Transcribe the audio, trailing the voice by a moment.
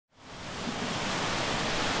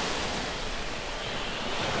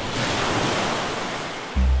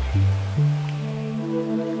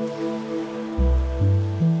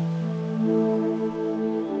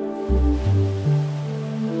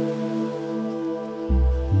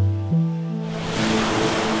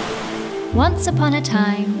Once upon a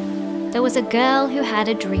time, there was a girl who had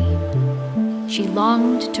a dream. She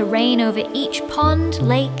longed to reign over each pond,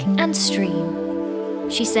 lake, and stream.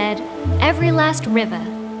 She said, every last river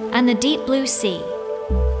and the deep blue sea,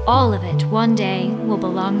 all of it one day will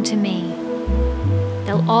belong to me.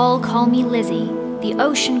 They'll all call me Lizzie, the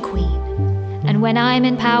Ocean Queen. And when I'm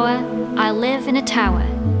in power, I'll live in a tower,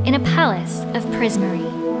 in a palace of Prismarine.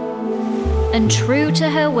 And true to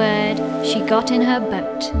her word, she got in her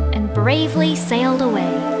boat and bravely sailed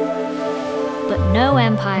away. But no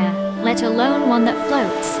empire, let alone one that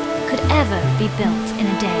floats, could ever be built in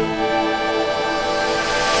a day.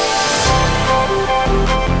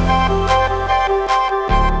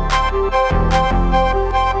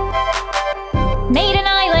 Made an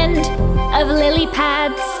island of lily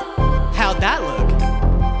pads. How'd that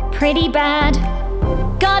look? Pretty bad.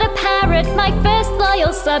 Got a parrot, my first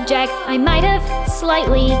loyal subject. I might have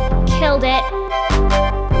slightly killed it.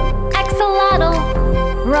 Axolotl,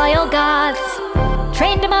 royal guards,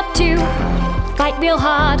 trained them up to fight real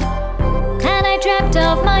hard. And I dreamt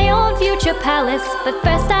of my own future palace, but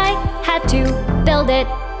first I had to build it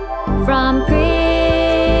from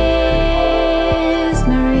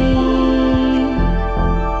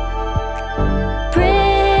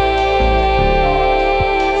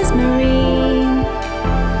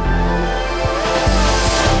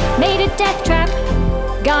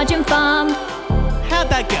Guardian Farm. How'd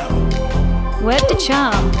that go? Worked a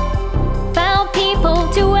charm. Found people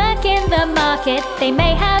to work in the market. They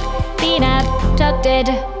may have been abducted.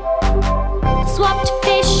 Swapped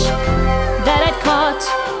fish that I'd caught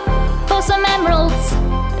for some emeralds,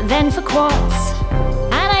 then for quartz.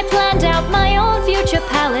 And I planned out my own future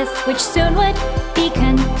palace, which soon would be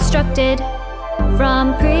constructed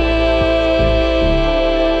from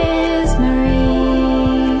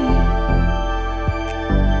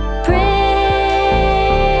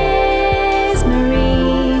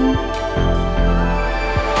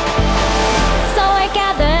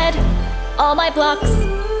all my blocks,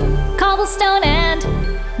 cobblestone and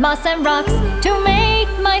moss and rocks, to make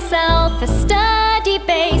myself a sturdy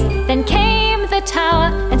base. Then came the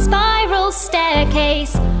tower and spiral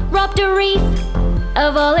staircase, robbed a reef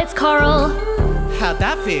of all its coral. How'd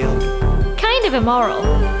that feel? Kind of immoral.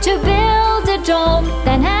 To build a dome,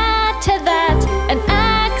 then add to that an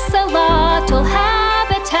axolotl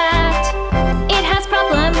habitat. It has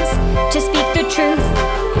problems, to speak the truth,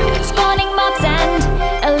 spawning mobs and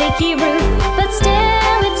a leaky roof, but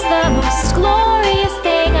still it's the most glorious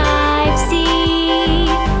thing I've seen.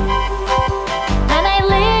 And I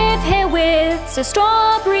live here with Sir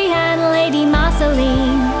Strawberry and Lady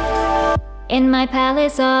Marceline in my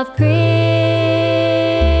palace of Prismarine.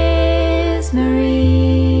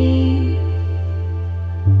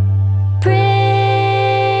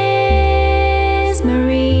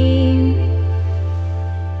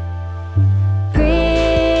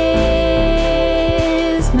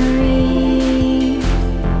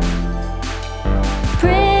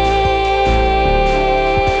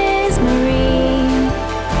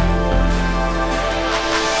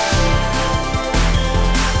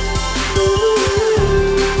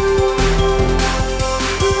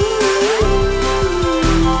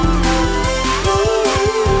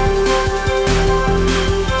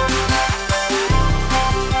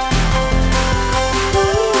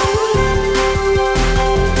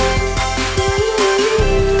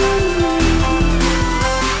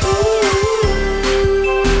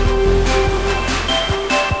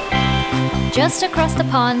 Just across the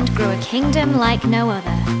pond grew a kingdom like no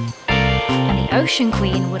other, and the Ocean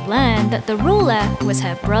Queen would learn that the ruler was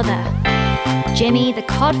her brother. Jimmy, the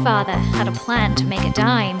Codfather, had a plan to make a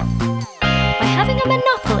dime by having a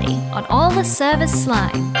monopoly on all the servers'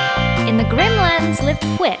 slime. In the Grimlands lived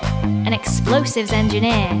Whip, an explosives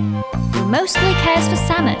engineer, who mostly cares for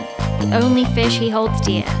salmon, the only fish he holds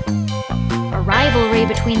dear. A rivalry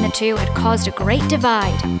between the two had caused a great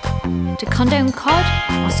divide. To condone cod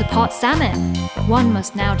or support salmon, one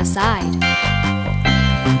must now decide.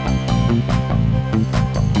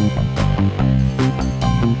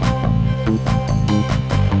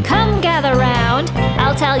 Come gather round,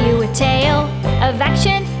 I'll tell you a tale of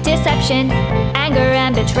action, deception, anger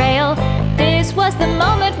and betrayal. This was the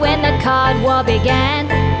moment when the Cod War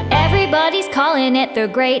began. Everybody's calling it the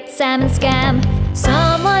Great Salmon Scam.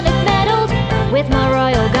 Someone had meddled with my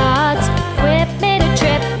royal guards. Whip made a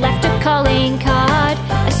trip, left a calling card.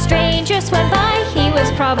 A stranger swam by, he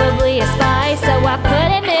was probably a spy. So I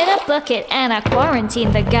put him in a bucket and I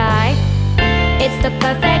quarantined the guy. It's the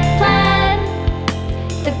perfect plan,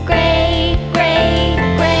 the great, great,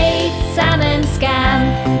 great salmon scam.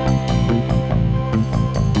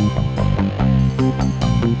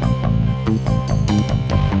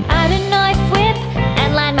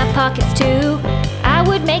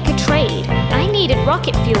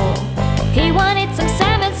 rocket fuel. He wanted some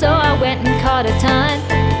salmon, so I went and caught a ton.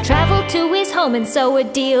 Traveled to his home and so a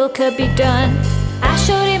deal could be done. I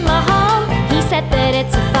showed him my home, he said that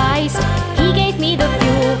it sufficed. He gave me the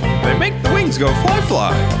fuel. They make the wings go fly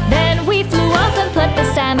fly. Then we flew off and put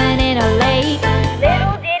the salmon in a lake.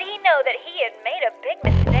 Little did he know that he had made a big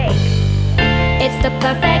mistake. It's the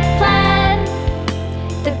perfect plan,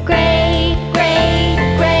 the great, great,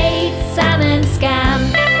 great salmon scam.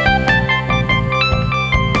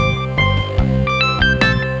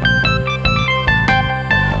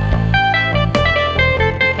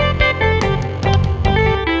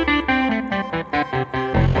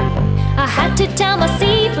 I had to tell my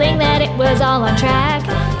sibling that it was all on track,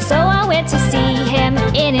 so I went to see him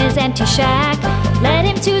in his empty shack. Led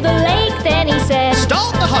him to the lake, then he said,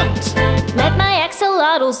 Start the hunt! let my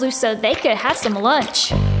axolotls loose so they could have some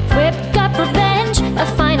lunch. Whip got revenge, a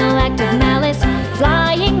final act of malice.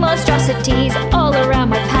 Flying monstrosities all around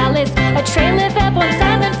my palace. A trail of airborne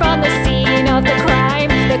salmon from the scene of the crime.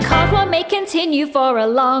 The Cod War may continue for a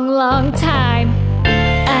long, long time.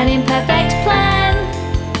 An imperfect plan,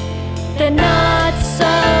 the not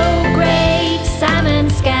so great salmon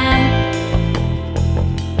scam.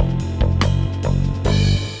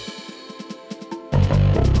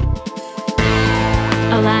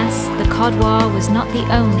 Alas, the Cod War was not the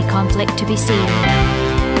only conflict to be seen.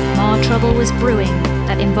 More trouble was brewing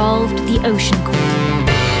that involved the Ocean Queen.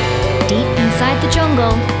 Deep inside the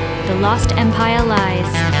jungle, the lost empire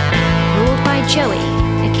lies, ruled by Joey,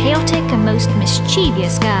 a chaotic and most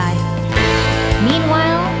mischievous guy.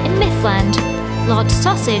 Meanwhile, in Mythland, Lord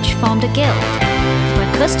Sausage formed a guild,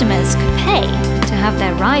 where customers could pay to have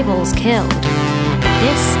their rivals killed.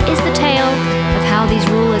 This is the tale of how these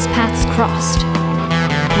rulers' paths crossed,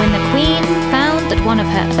 when the Queen found that one of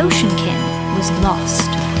her ocean kin was lost.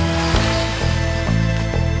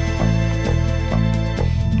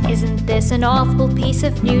 Isn't this an awful piece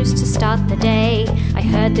of news to start the day? I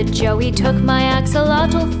heard that Joey took my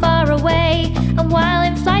axolotl far away, and while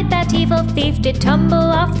in flight that evil thief did tumble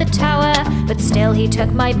off the tower, but still he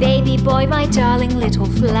took my baby boy, my darling little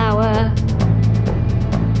flower.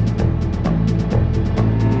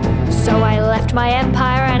 So I left my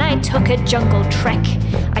empire and I took a jungle trek.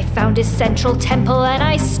 I found his central temple and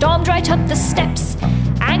I stormed right up the steps.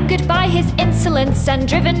 Angered by his insolence and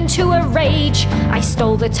driven to a rage, I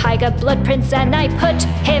stole the tiger blood prince and I put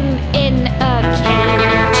him in a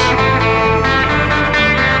cage.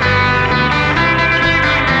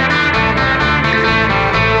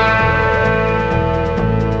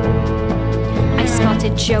 I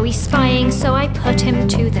spotted Joey spying, so I put him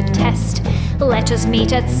to the test. Let us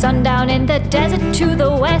meet at sundown in the desert to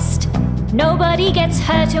the west. Nobody gets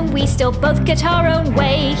hurt and we still both get our own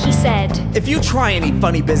way, he said. If you try any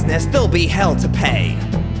funny business, there'll be hell to pay.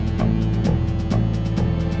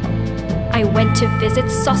 I went to visit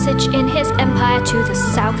Sausage in his empire to the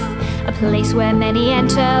south, a place where many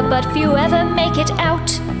enter but few ever make it out.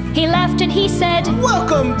 He laughed and he said,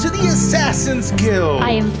 Welcome to the Assassin's Guild!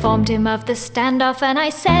 I informed him of the standoff and I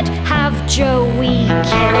said, have Joey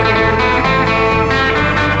killed.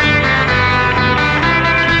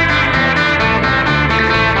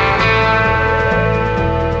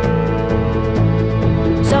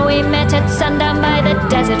 So we met at sundown by the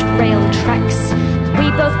desert rail tracks. We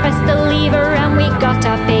both pressed the lever and we got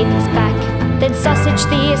our babies back. Then Sausage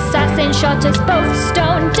the assassin shot us both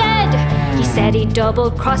stone dead. He said he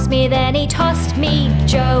double-crossed me, then he tossed me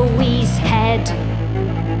Joey's head.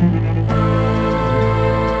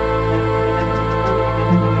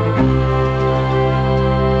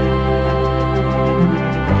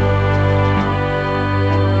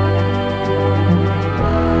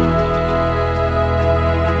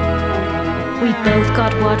 We both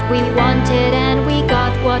got what we wanted and we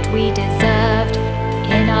got what we deserved.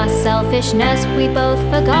 In our selfishness we both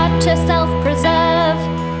forgot to self-preserve.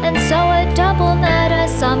 And so a double murder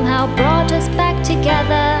somehow brought us back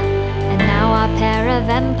together. And now our pair of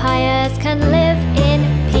empires can live in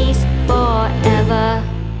peace forever.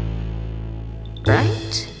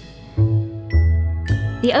 Right?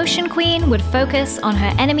 The Ocean Queen would focus on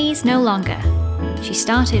her enemies no longer. She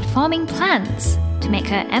started forming plans to make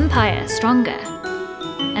her empire stronger.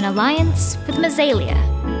 An alliance with Mazalia,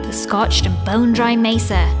 the scorched and bone-dry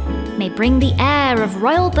mesa, may bring the heir of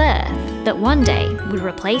royal birth that one day would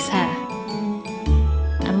replace her.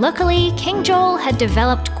 And luckily, King Joel had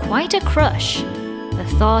developed quite a crush. The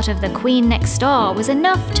thought of the queen next door was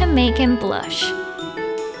enough to make him blush.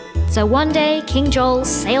 So one day, King Joel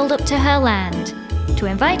sailed up to her land to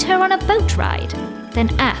invite her on a boat ride, then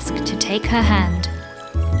ask to take her hand.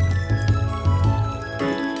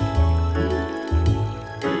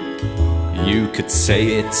 You could say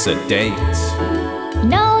it's a date,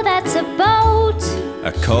 No, that's a boat.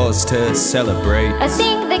 a cause to celebrate. A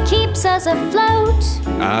thing that keeps us afloat.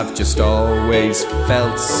 I've just always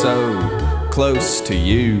felt so close to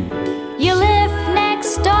you. You live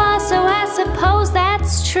next door, so I suppose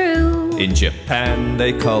that's true. In Japan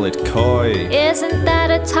they call it koi. Isn't that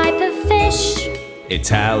a type of fish?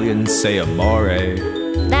 Italians say amore.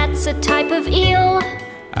 That's a type of eel.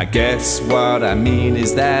 I guess what I mean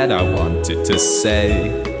is that I wanted to say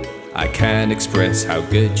I can't express how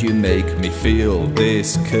good you make me feel.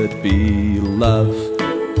 This could be love.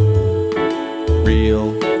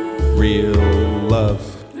 Real, real love.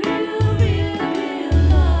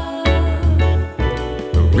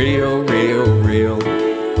 Real, real, real.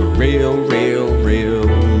 Real, real, real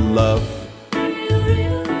love.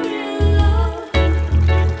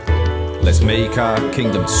 Let's make our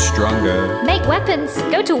kingdom stronger. Make weapons,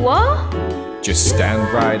 go to war? Just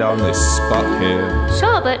stand right on this spot here.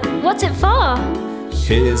 Sure, but what's it for?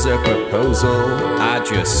 Here's a proposal, I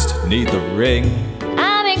just need the ring.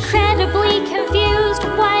 I'm incredibly confused.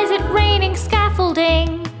 Why is it raining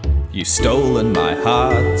scaffolding? You've stolen my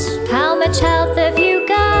heart. How much health have you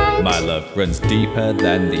got? My love runs deeper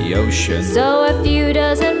than the ocean. So a few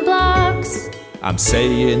dozen blocks. I'm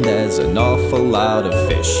saying there's an awful lot of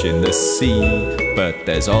fish in the sea, but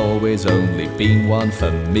there's always only been one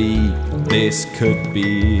for me. This could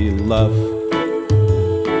be love.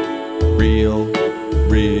 Real,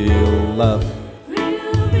 real love.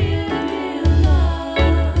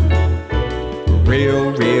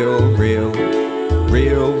 Real, real, real.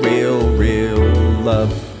 Real, real, real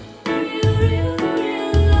love.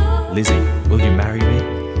 Lizzie, will you marry me?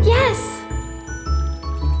 Yes!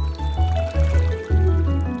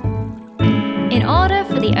 In order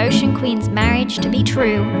for the Ocean Queen's marriage to be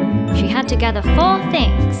true, she had to gather 4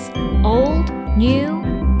 things: old, new,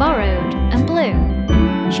 borrowed, and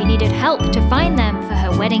blue. She needed help to find them for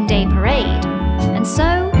her wedding day parade, and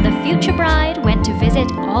so the future bride went to visit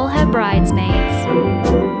all her bridesmaids.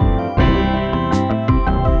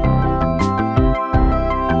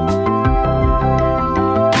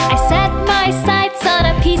 I set my sights on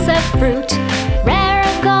a piece of fruit, rare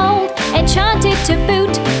and gold, enchanted to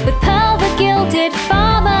boot, with Pearl the gilded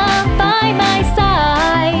farmer by my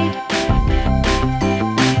side.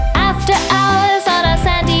 After hours on a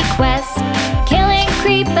sandy quest, killing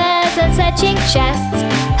creepers and searching chests,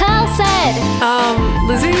 Pearl said,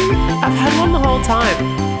 Lizzie, I've had one the whole time.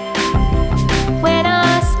 when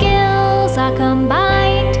our skills are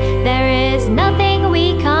combined, there is nothing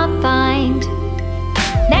we can't find.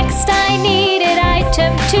 Next I needed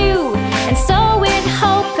item 2, and so in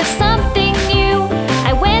hope of something new,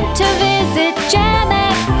 I went to visit Gem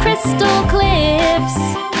at Crystal Cliffs.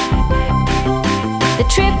 The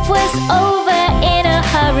trip was over in a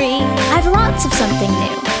hurry. I've lots of something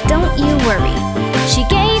new, don't you worry. She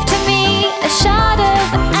gave to me a shard of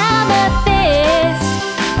amethyst.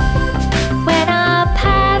 When our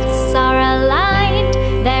paths are aligned,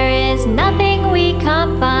 there is nothing we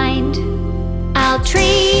can't find. I'll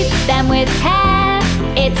treat them with care.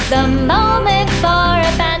 It's the moment for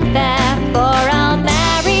a fanfare, for I'll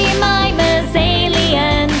marry my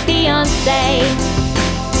Mazalian fiancé.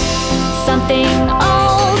 Something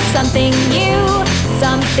old, something new,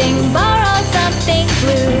 something borrowed, something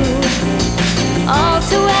blue, all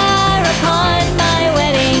to wear upon my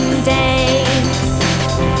wedding day.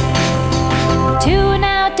 2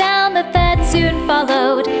 now down, the 3rd soon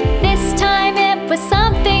followed. This time it was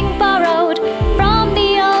something borrowed from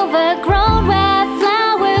the overgrown where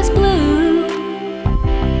flowers bloom.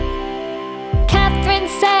 Catherine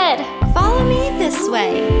said, Follow me this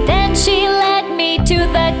way. then she led me to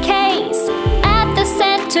the case at the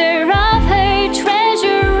center of her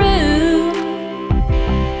treasure room.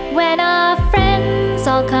 When our friends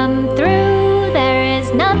all come through, there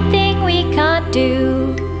is nothing we can't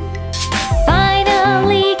do.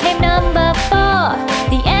 Finally came number 4,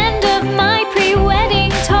 the end of my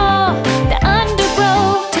pre-wedding tour. The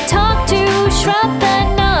undergrove to talk to Shrub the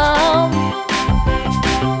Gnome,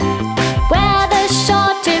 where the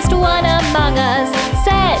shortest one among us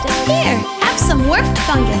said, Here, have some warped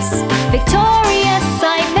fungus. victorious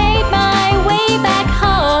I made my way back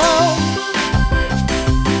home.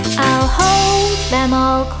 I'll hold them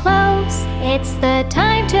all close, it's the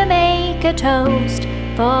time to make a toast,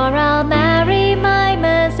 for I'll marry my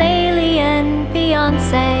Mazalian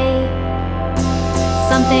fiancé.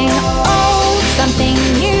 Something old, something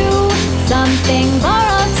new, something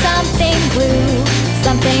borrowed, something blue,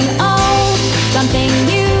 something old, something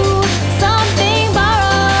new, something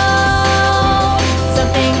borrowed,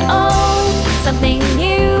 something old, something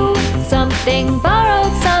new, something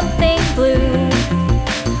borrowed, something blue.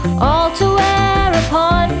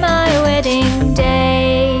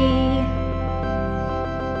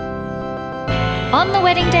 On the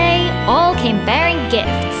wedding day, all came bearing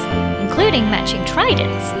gifts, including matching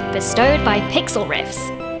tridents bestowed by Pixel Riffs,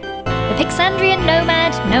 the Pixandrian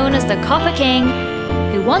nomad known as the Copper King,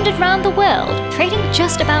 who wandered round the world trading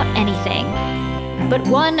just about anything. But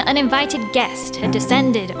one uninvited guest had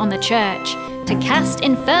descended on the church to cast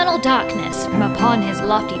infernal darkness from upon his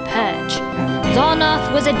lofty perch.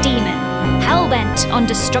 Xornoth was a demon, hell-bent on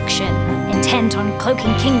destruction, intent on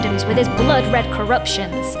cloaking kingdoms with his blood-red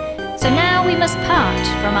corruptions. So now we must part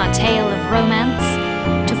from our tale of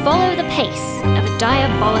romance to follow the pace of a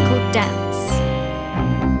diabolical dance.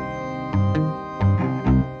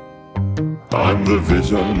 I'm the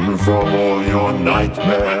vision from all your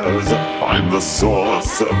nightmares. I'm the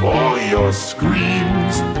source of all your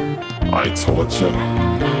screams. I torture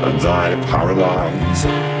and I paralyze.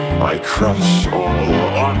 I crush all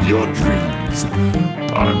of your dreams.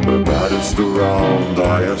 I'm the baddest around,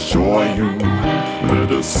 I assure you. The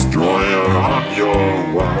destroyer of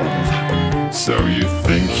your world. So you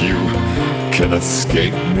think you can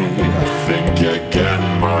escape me? Think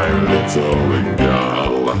again, my little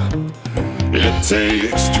girl. It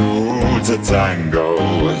takes two to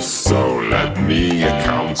tango, so let me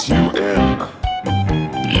count you in.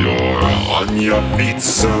 You're on your feet,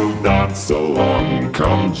 so dance along.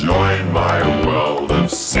 Come join my world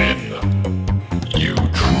of sin. You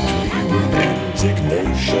treat me with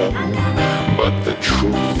indignation, but the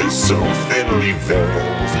truth is so thinly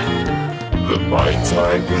veiled. The might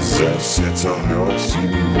I possess, it allures you.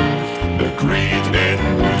 The greed in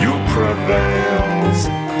you prevails.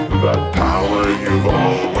 That power you've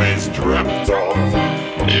always dreamt of,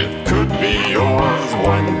 it could be yours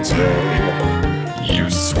one day. You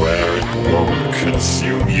swear it won't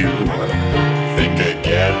consume you. Think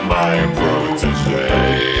again, my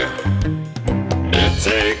protege. It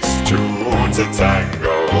takes two to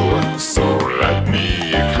tango, so let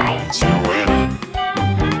me count you in.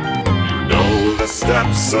 You know the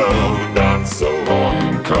steps, so dance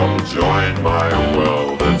along. Come join my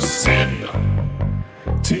world of sin.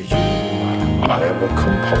 To you, I am a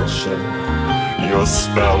compulsion. You're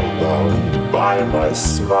spellbound by my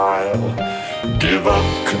smile. Give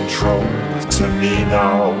up control to me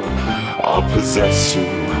now. I'll possess you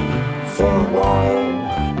for a while.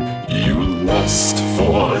 You lust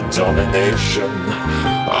for domination.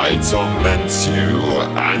 I torment you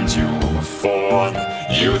and you fawn.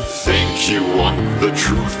 You think you want the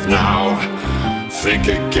truth now. Think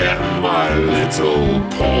again, my little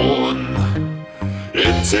pawn.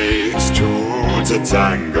 It takes two to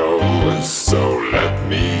tango, so let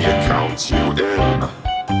me count you in.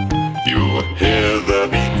 You hear the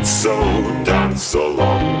beat, so dance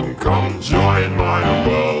along. Come join my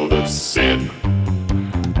world of sin.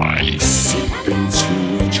 I seep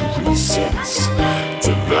into each recess,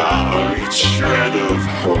 devour each shred of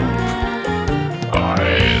hope. I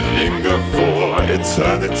linger for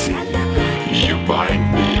eternity. You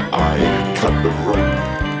bind me, I cut the rope.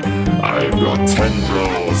 I've got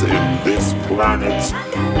tendrils in this planet.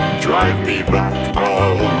 Drive me back,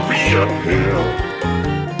 I'll reappear.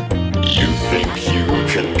 You think you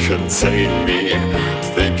can contain me?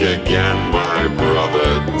 Think again, my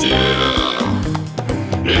brother dear.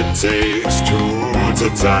 It takes two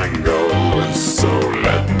to tango, so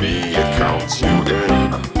let me count you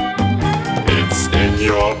in. It's in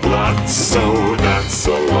your blood, so dance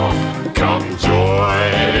along. Come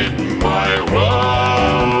join my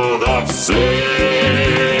world of sin.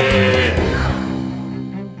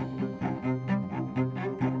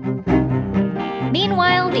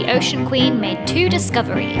 Meanwhile, the Ocean Queen made two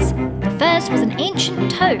discoveries. The first was an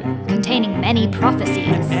ancient tome containing many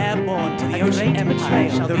prophecies. Airborne to the Ocean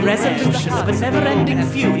Empire, the resolution of a never-ending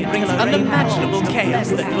feud brings unimaginable chaos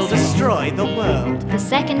that will destroy the world. The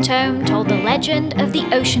second tome told the legend of the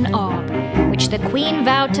Ocean Orb, which the Queen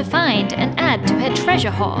vowed to find and add to her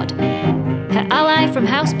treasure hoard. Her ally from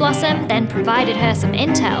House Blossom then provided her some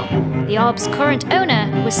intel. The orb's current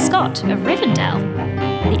owner was Scott of Rivendell.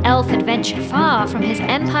 The elf had ventured far from his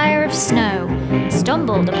empire of snow and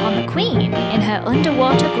stumbled upon the Queen in her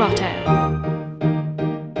underwater grotto.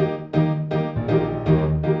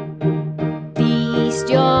 Feast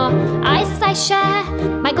your eyes as I share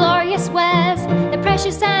my glorious wares, the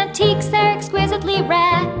precious antiques, they're exquisitely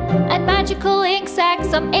rare, and magical insects,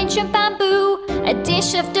 some ancient bamboo, a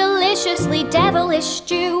dish of deliciously devilish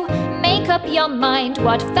stew. Make up your mind,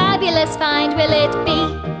 what fabulous find will it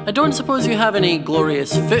be? I don't suppose you have any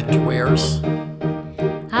glorious footwears.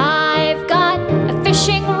 I've got a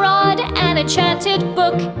fishing rod, an enchanted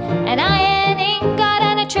book, an iron ingot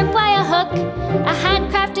and a tripwire hook, a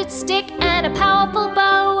handcrafted stick and a powerful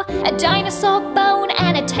bow, a dinosaur bone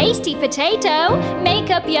and a tasty potato. Make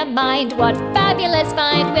up your mind, what fabulous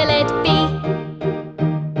find will it be?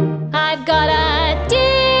 I've got a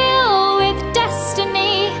deal with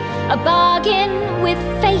destiny, a bargain with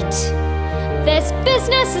fate. This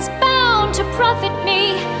business is bound to profit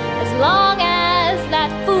me, as long as that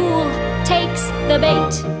fool takes the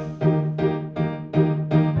bait.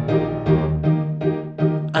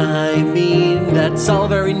 I mean, that's all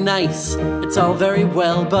very nice, it's all very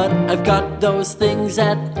well, but I've got those things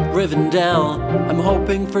at Rivendell. I'm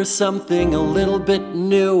hoping for something a little bit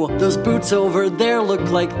new. Those boots over there look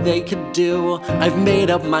like they could do. I've made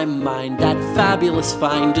up my mind, that fabulous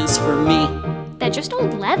find is for me. They're just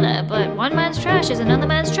old leather, but one man's trash is another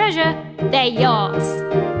man's treasure. They're yours.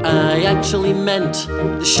 I actually meant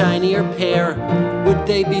the shinier pair. Would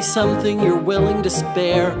they be something you're willing to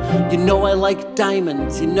spare? You know I like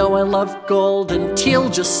diamonds, you know I love gold, and teal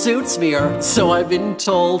just suits me, or so I've been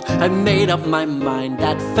told. I've made up my mind,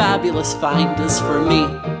 that fabulous find is for me.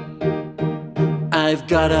 I've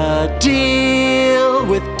got a deal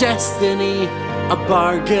with destiny, a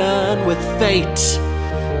bargain with fate.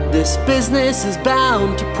 This business is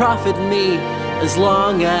bound to profit me, as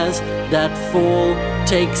long as that fool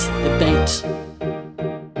takes the bait.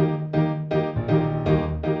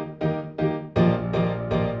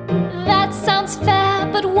 That sounds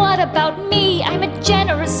fair, but what about me? I'm a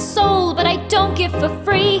generous soul, but I don't give for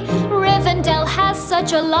free. Rivendell has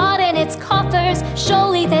such a lot in its coffers.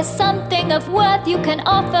 Surely there's something of worth you can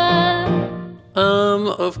offer.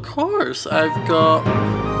 Of course, I've got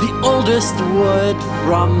the oldest wood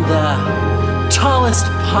from the tallest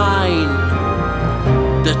pine,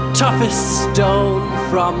 the toughest stone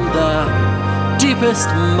from the deepest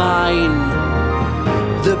mine,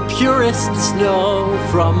 the purest snow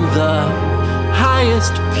from the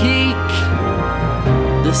highest peak,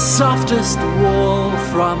 the softest wool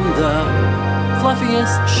from the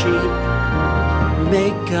fluffiest sheep.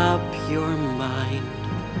 Make up your mind,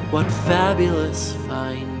 what fabulous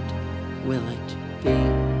find will it be?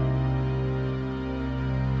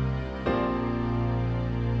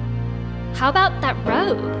 How about that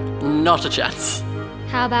robe? Not a chance.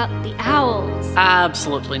 How about the owls?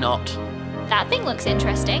 Absolutely not. That thing looks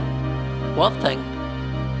interesting. What thing?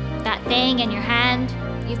 That thing in your hand.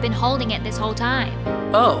 You've been holding it this whole time.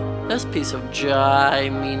 Oh, this piece of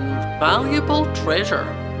valuable treasure.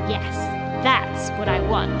 Yes, that's what I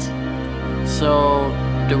want. So,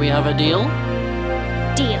 do we have a deal?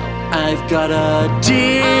 Deal. I've got a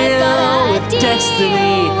deal with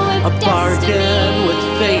destiny, a bargain with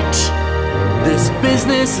fate. This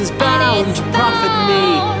business is bound to profit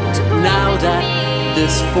me, now that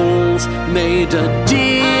this fool's made a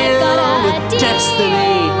deal with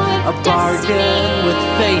destiny, a bargain with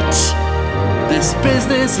fate. This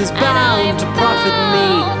business is bound to profit me,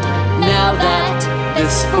 now that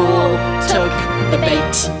this fool took the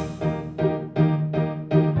bait.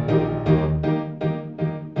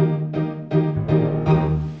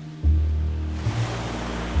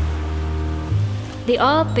 The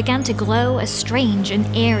orb began to glow a strange and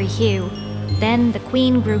eerie hue. Then the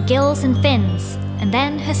queen grew gills and fins, and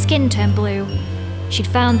then her skin turned blue. She'd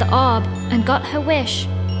found the orb and got her wish,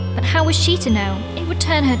 but how was she to know it would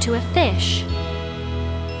turn her to a fish?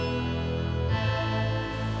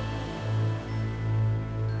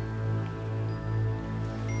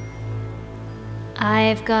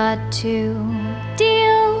 I've got to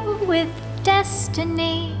deal with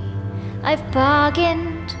destiny. I've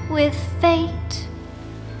bargained with fate.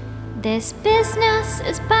 This business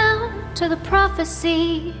is bound to the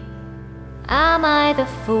prophecy. Am I the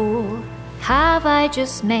fool? Have I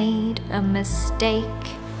just made a mistake?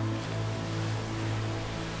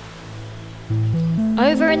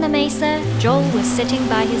 Over in the mesa, Joel was sitting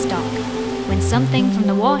by his dock, when something from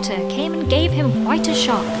the water came and gave him quite a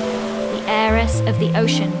shock. The heiress of the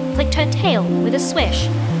ocean flicked her tail with a swish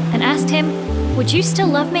and asked him, "Would you still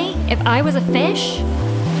love me if I was a fish?"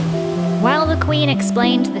 While the queen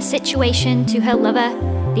explained the situation to her lover,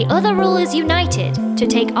 the other rulers united to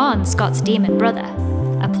take on Scott's demon brother.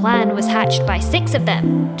 A plan was hatched by 6 of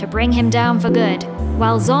them to bring him down for good,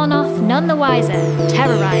 while Xornoth, none the wiser,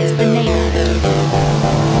 terrorized the neighborhood.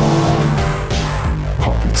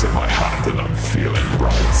 Pop into my hand and I'm feeling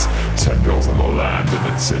right. 10 bills on the land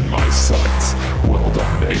and it's in my sights. World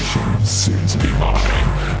domination, soon to be mine.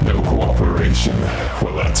 No cooperation,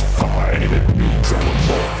 well that's fine. It means I'm a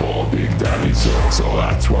more for Big Daddy Zor, so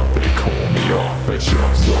that's what they call me. Official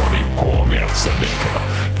Zorny, pour me out some liquor.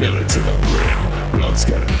 Fill it to the brim, blood's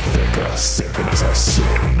getting thicker. Sipping as I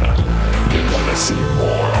sin, you're gonna see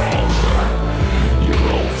more of your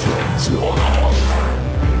old friends gone off.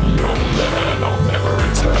 You'll learn I'll never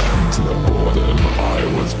return to the boredom I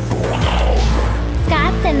was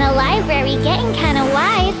library getting kinda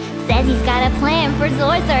wise. Says he's got a plan for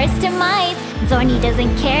Zorzor's demise. Zorny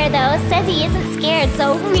doesn't care though, says he isn't scared. So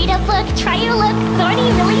read a book, try your luck, Zorny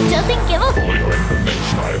really doesn't give a... For your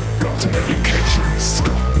information, I've got an education.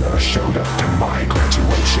 Scott never showed up to my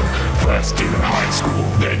graduation. First demon high school,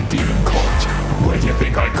 then demon college. Where do you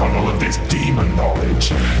think I got all of this demon knowledge?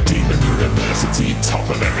 Demon university, top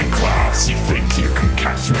of every class. You think you can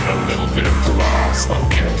catch me in a little bit of glass?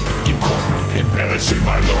 Okay, you caught me embellishing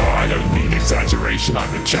my lore. I don't need exaggeration, I'm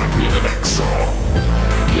the champion of Xor.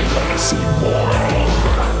 You're gonna see more of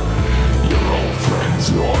your old friends,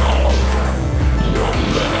 Xornoth. You'll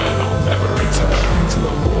learn I'll never return to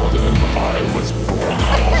the boredom I was born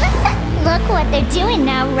of. Look what they're doing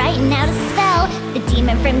now, writing out a spell. The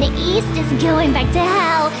demon from the east is going back to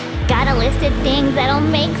hell. Got a list of things that'll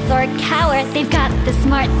make Zor cower. They've got the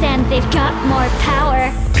smarts and they've got more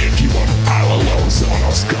power. If you want parallels on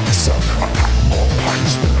our some, I've had more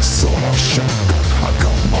punch than a Xornoth shotgun. I've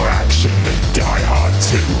got more action than Die Hard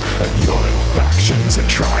 2. And your little faction's a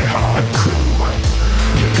try-hard crew.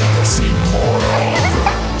 You're gonna see more of.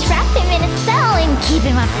 Trap him in a cell and keep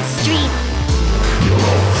him off the streets. Your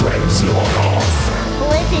old friends Xornoth.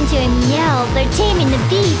 Listen to him yell, they're taming the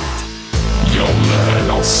beast. You'll learn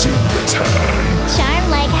I'll soon return. Charm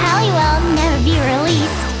like Halliwell, never be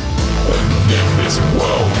released. And then this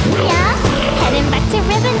world will heading back to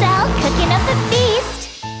Rivendell, cooking up a feast.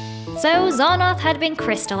 So Xornoth had been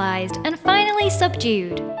crystallized and finally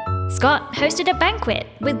subdued. Scott hosted a banquet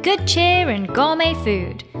with good cheer and gourmet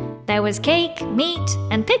food. There was cake, meat,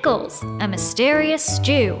 and pickles, a mysterious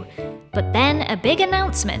stew. But then a big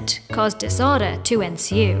announcement caused disorder to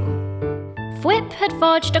ensue. Fwip had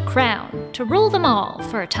forged a crown to rule them all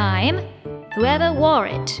for a time. Whoever wore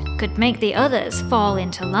it could make the others fall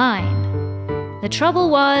into line. The trouble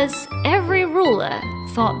was, every ruler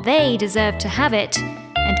thought they deserved to have it,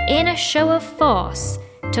 and in a show of force,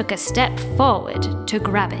 took a step forward to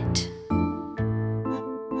grab it.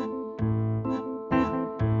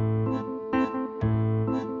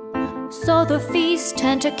 So the feast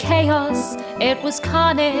turned to chaos, it was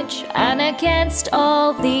carnage, and against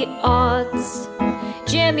all the odds.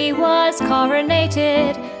 Jimmy was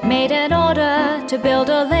coronated, made an order to build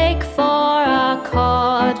a lake for our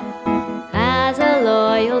Cod. As a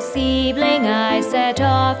loyal sibling, I set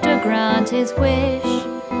off to grant his wish,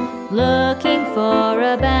 looking for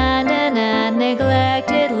abandoned and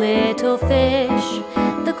neglected little fish.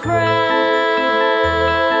 The crown.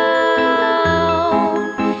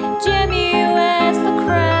 Jimmy wears the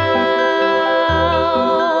crown.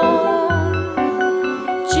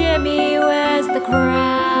 Jimmy wears the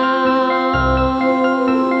crown.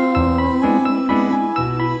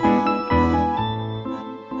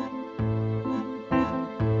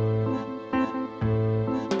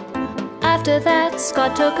 After that,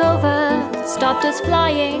 Scott took over, stopped us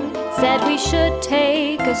flying, said we should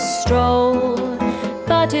take a stroll.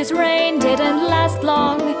 But his reign didn't last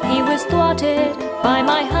long, he was thwarted by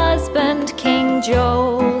my husband, King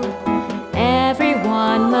Joel.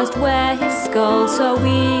 Everyone must wear his skull so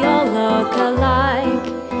we all look alike.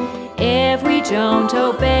 If we don't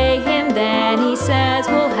obey him, then he says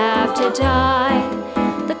we'll have to die.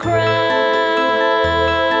 The crown.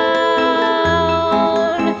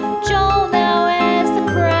 Joel now wears the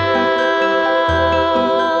crown.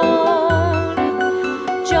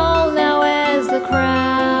 Joel now wears the crown.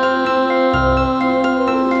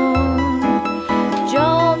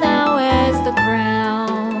 Joel now wears the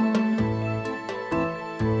crown.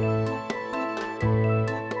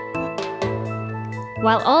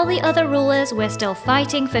 While all the other rulers were still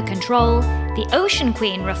fighting for control, the Ocean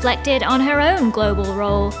Queen reflected on her own global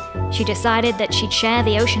role. She decided that she'd share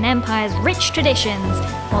the Ocean Empire's rich traditions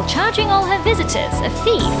while charging all her visitors a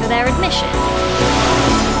fee for their admission.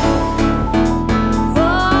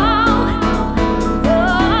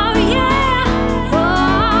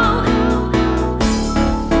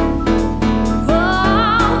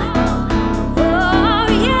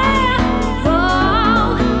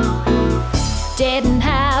 Didn't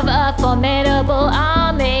have a formidable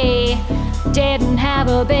army, didn't have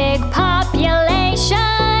a big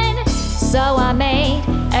population, so I made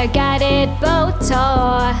a guided boat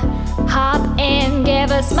tour. Hop in, give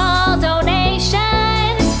a small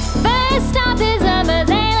donation. First stop is a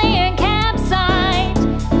Mazalian campsite,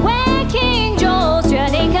 where King Joel's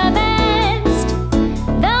journey commenced.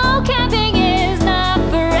 Though camping is not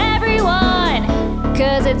for everyone,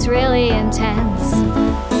 'cause it's really intense.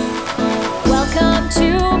 Welcome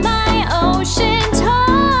to my ocean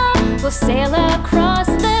tour. We'll sail across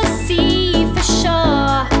the sea for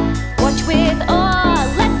sure. Watch with awe,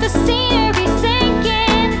 let the scenery sink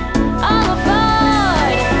in. All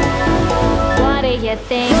aboard!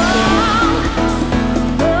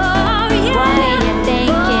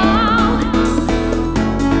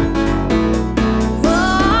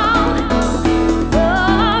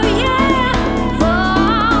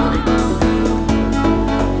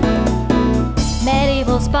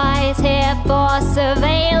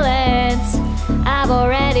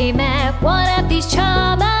 these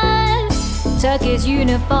charmers. Took his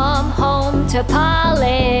uniform home to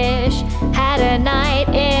polish. Had a knight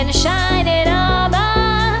in shining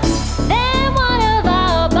armor. Then one of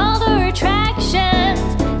our bolder attractions.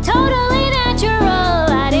 Totally natural,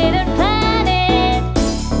 I didn't plan it.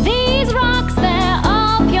 These rocks, they're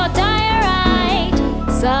all pure diorite.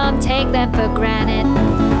 Some take them for granted.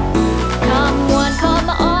 Come one, come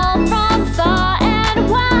all from far and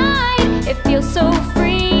wide. It feels so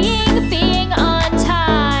freeing being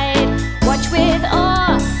untied. Watch with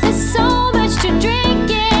awe, there's so much to drink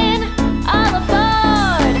in. All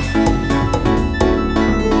aboard.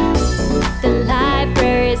 The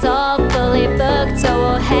library's all fully booked, so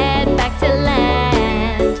we'll head back to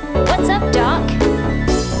land. What's up, Doc?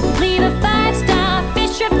 Leave a 5-star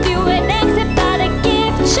fish review and exit by the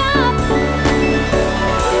gift shop.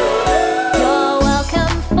 You're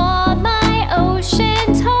welcome for my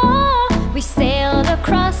ocean tour. We sailed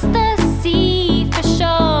across the sea for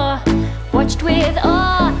sure. Watched with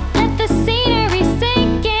awe, let the scenery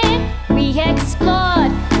sink in. We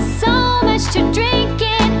explored, so much to drink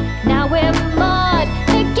in. Now we're moored,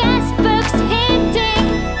 the guest book's hinting.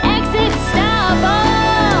 Exit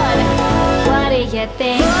starboard. What are you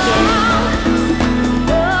thinking?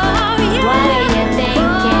 What are you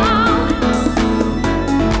thinking?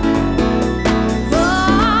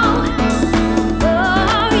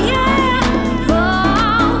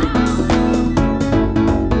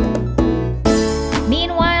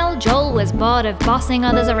 Meanwhile, Joel was bored of bossing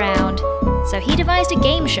others around, so he devised a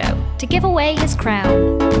game show to give away his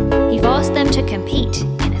crown. He forced them to compete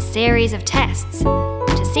in a series of tests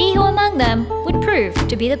to see who among them would prove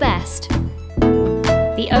to be the best.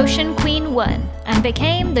 The Ocean Queen won and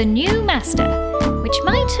became the new master, which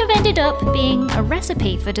might have ended up being a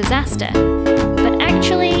recipe for disaster. But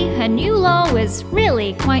actually, her new law was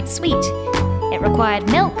really quite sweet. It required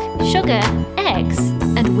milk, sugar, eggs,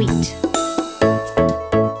 and wheat.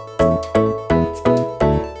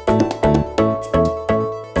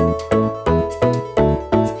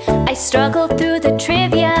 I struggled through the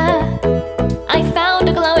trivia. I found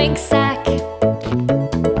a glowing sack.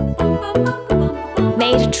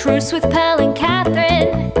 Made a truce with Pearl and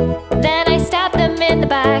Catherine. Then I stabbed them in the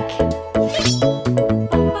back.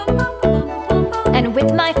 And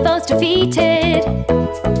with my foes defeated,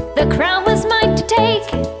 the crown was mine to take.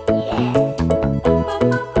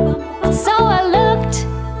 So I looked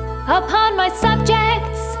upon my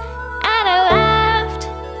subjects and I laughed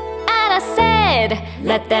and I said,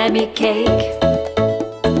 let them eat cake.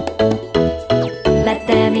 Let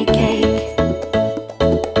them eat cake.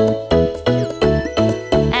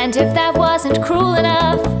 And if that wasn't cruel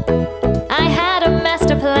enough, I had a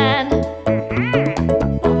master plan.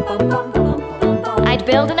 I'd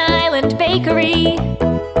build an island bakery,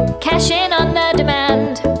 cash in on the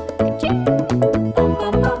demand.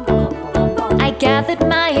 I gathered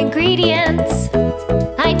my ingredients,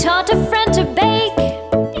 I taught a friend to bake.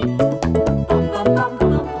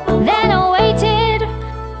 Then I waited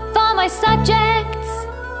for my subjects,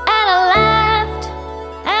 and I laughed,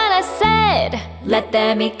 and I said, let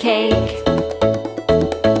them eat cake.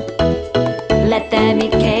 Let them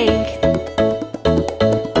eat cake.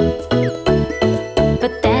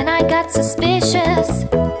 But then I got suspicious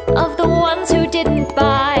of the ones who didn't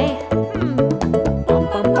buy.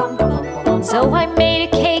 So I made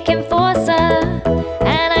a cake enforcer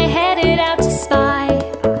and I headed out to spy.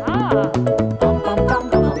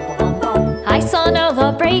 I saw no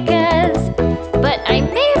lawbreakers, but I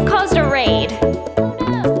may have caused a raid.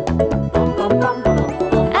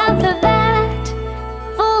 After that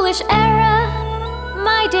foolish error,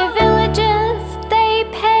 my dear villagers, they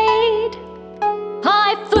paid.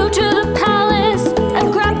 I flew to the palace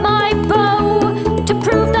and grabbed my bow to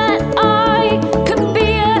prove that I could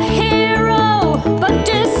be a hero. But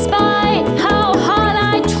despite how hard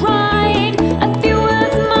I tried, a few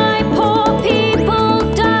of my poor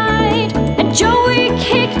people died. And Joey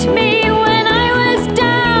kicked me when I was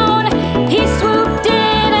down. He swooped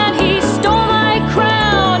in and he stole my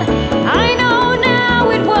crown. I know now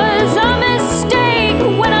it was a mistake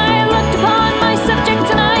when I looked upon my subjects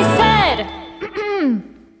and I said,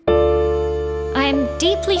 I am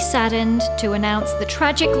deeply saddened to announce the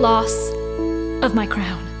tragic loss of my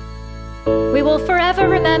crown. We will forever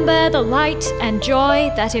remember the light and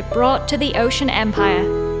joy that it brought to the Ocean Empire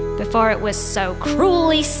before it was so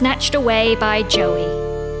cruelly snatched away by Joey.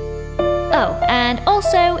 Oh, and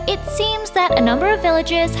also, it seems that a number of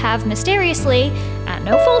villagers have mysteriously, at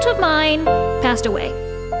no fault of mine, passed away.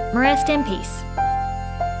 Rest in peace.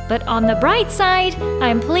 But on the bright side,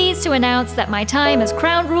 I'm pleased to announce that my time as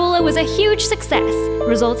crown ruler was a huge success,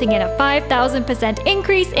 resulting in a 5,000%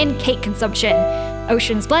 increase in cake consumption.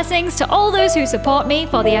 Ocean's blessings to all those who support me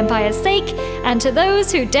for the Empire's sake, and to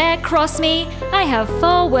those who dare cross me, I have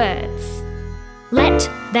 4 words. Let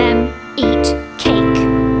them eat cake.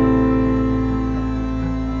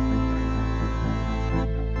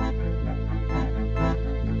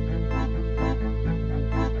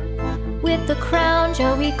 With the crown,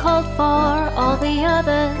 Joey called for all the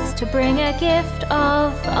others to bring a gift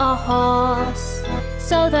of a horse,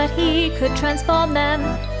 so that he could transform them,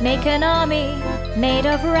 make an army made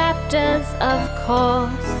of raptors, of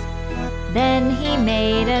course. Then he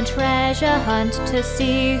made a treasure hunt to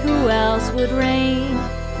see who else would reign.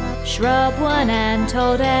 Shrub one and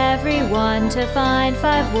told everyone to find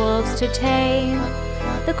 5 wolves to tame.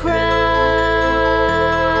 The crown,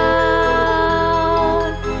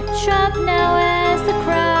 Shrub now wears the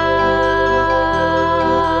crown.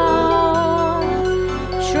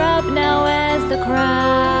 Shrub now wears the crown.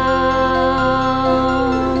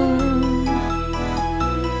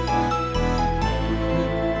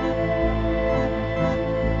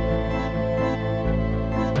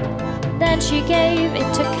 Then she gave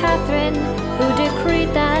it to Catherine, who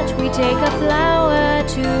decreed that we take a flower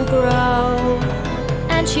to grow.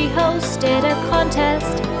 And she hosted a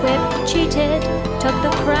contest, Whip cheated, took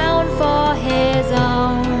the crown for his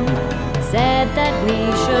own. Said that we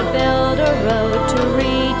should build a road to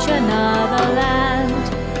reach another land.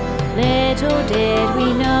 Little did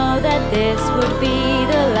we know that this would be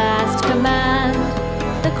the last command.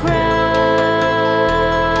 The crown,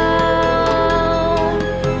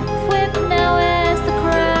 Whip now wears the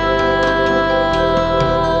crown.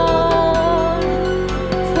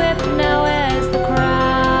 Whip now wears the crown.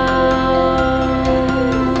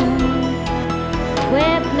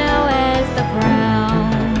 Whip now wears the crown.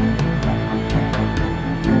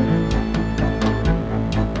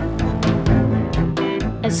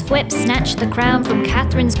 As Whip snatched the crown from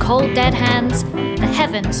Catherine's cold dead hands, the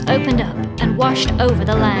heavens opened up and washed over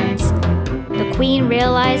the lands. The Queen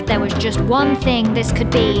realized there was just one thing this could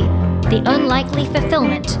be, the unlikely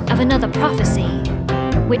fulfillment of another prophecy.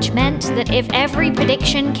 Which meant that if every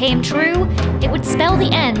prediction came true, it would spell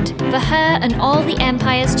the end for her and all the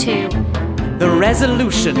empires too. The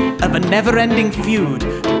resolution of a never-ending feud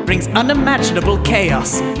brings unimaginable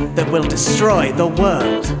chaos that will destroy the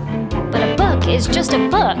world. But a book is just a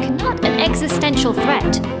book, not an existential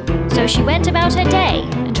threat. So she went about her day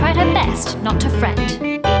and tried her best not to fret.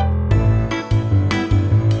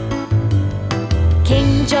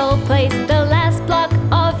 King Joel placed the last block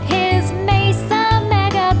of his Mesa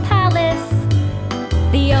Mega Palace.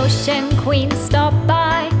 The Ocean Queen stopped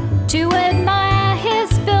by to admire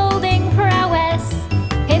his building prowess.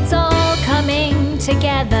 It's all coming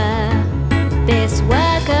together. This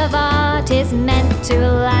work of art is meant to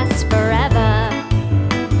last forever.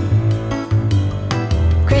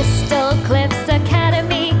 Crystal Cliffs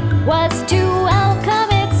Academy was to welcome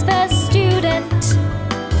its first student.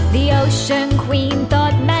 The Ocean Queen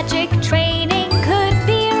thought magic training could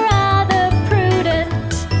be rather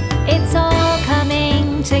prudent. It's all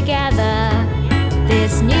coming together.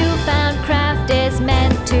 This newfound craft is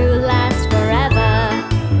meant to last forever.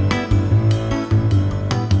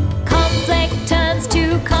 Conflict turns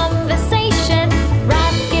to conversation.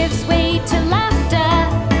 Wrath gives way to laughter.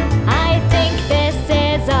 I think this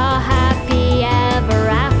is a happy ever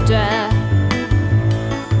after.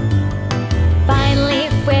 Finally,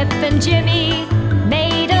 Whip and Jimmy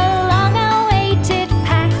made a long-awaited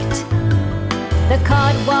pact. The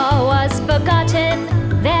Cod War was forgotten.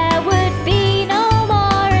 There would be no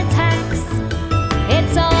more attacks.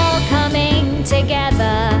 It's all coming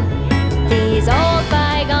together. These old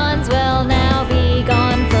bygones will now be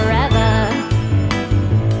gone forever.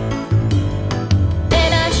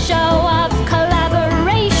 In a show of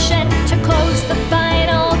collaboration to close the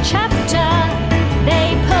final chapter,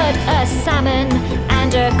 they put a salmon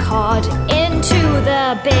and a cod into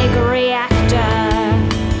the big reactor.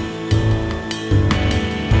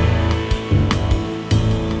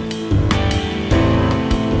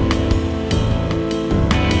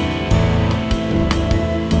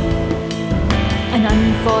 An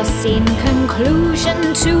unforeseen conclusion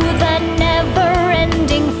to the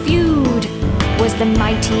never-ending feud was the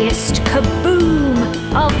mightiest kaboom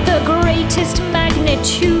of the greatest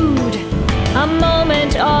magnitude. A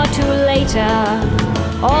moment or two later,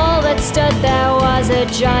 all that stood there was a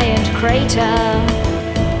giant crater.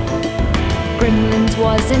 Grimlands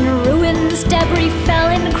was in ruins, debris fell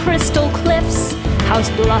in crystal cliffs. house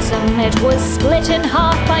blossom, it was split in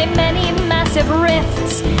half by many massive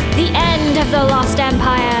rifts. The end of the lost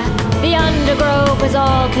empire, the undergrowth was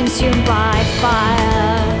all consumed by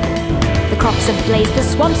fire. The crops ablaze, the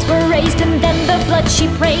swamps were raised, and then the blood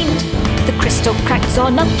sheep reigned. The crystal cracked,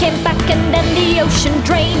 Xornoth came back, and then the ocean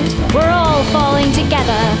drained. We're all falling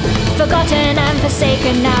together, forgotten and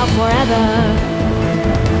forsaken now forever.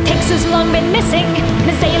 Pix has long been missing,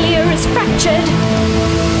 Mesalia is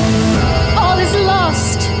fractured. All is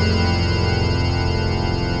lost.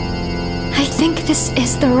 I think this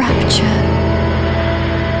is the Rapture.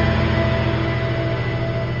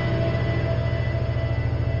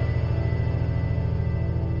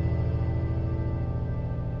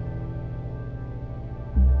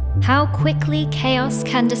 How quickly chaos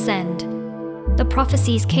can descend. The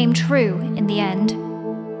prophecies came true in the end.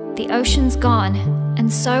 The ocean's gone,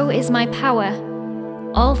 and so is my power.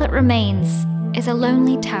 All that remains is a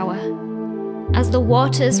lonely tower. As the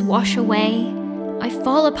waters wash away, I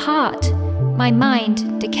fall apart, my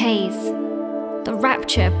mind decays. The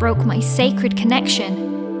rapture broke my sacred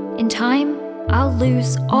connection. In time, I'll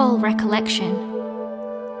lose all recollection.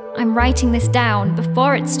 I'm writing this down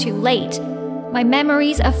before it's too late. My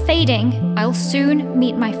memories are fading, I'll soon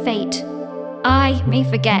meet my fate. I may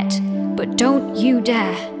forget, but don't you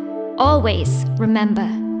dare. Always remember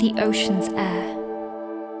the ocean's air.